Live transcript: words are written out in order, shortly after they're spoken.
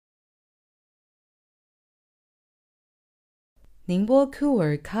Ningbo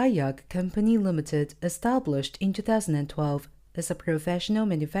Kuer Kayak Company Limited, established in 2012, is a professional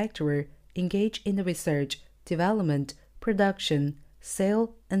manufacturer engaged in the research, development, production,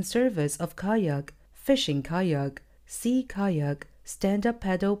 sale, and service of kayak, fishing kayak, sea kayak, stand-up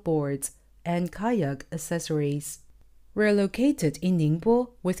paddle boards, and kayak accessories. We're located in Ningbo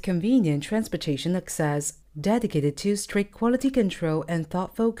with convenient transportation access, dedicated to strict quality control and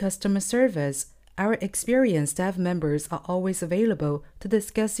thoughtful customer service. Our experienced staff members are always available to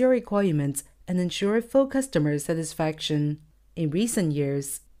discuss your requirements and ensure full customer satisfaction. In recent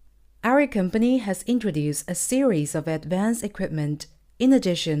years, our company has introduced a series of advanced equipment. In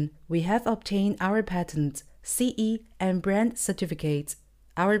addition, we have obtained our patents, CE, and brand certificates.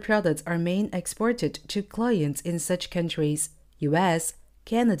 Our products are mainly exported to clients in such countries: US,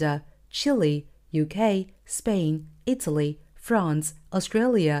 Canada, Chile, UK, Spain, Italy, France,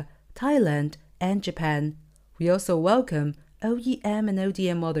 Australia, Thailand, and Japan. We also welcome OEM and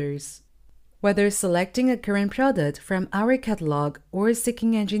ODM orders. Whether selecting a current product from our catalog or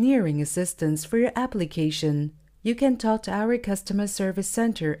seeking engineering assistance for your application, you can talk to our customer service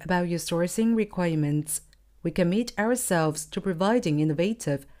center about your sourcing requirements. We commit ourselves to providing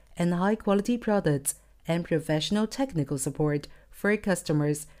innovative and high-quality products and professional technical support for our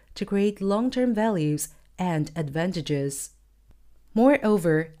customers to create long-term values and advantages.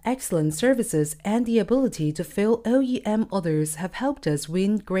 Moreover, excellent services and the ability to fill OEM orders have helped us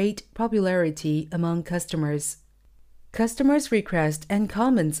win great popularity among customers. Customers' requests and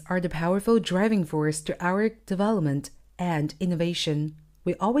comments are the powerful driving force to our development and innovation.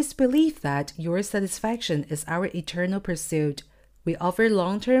 We always believe that your satisfaction is our eternal pursuit. We offer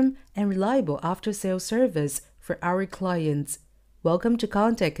long-term and reliable after-sales service for our clients. Welcome to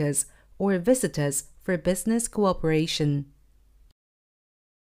contact us or visit us for business cooperation.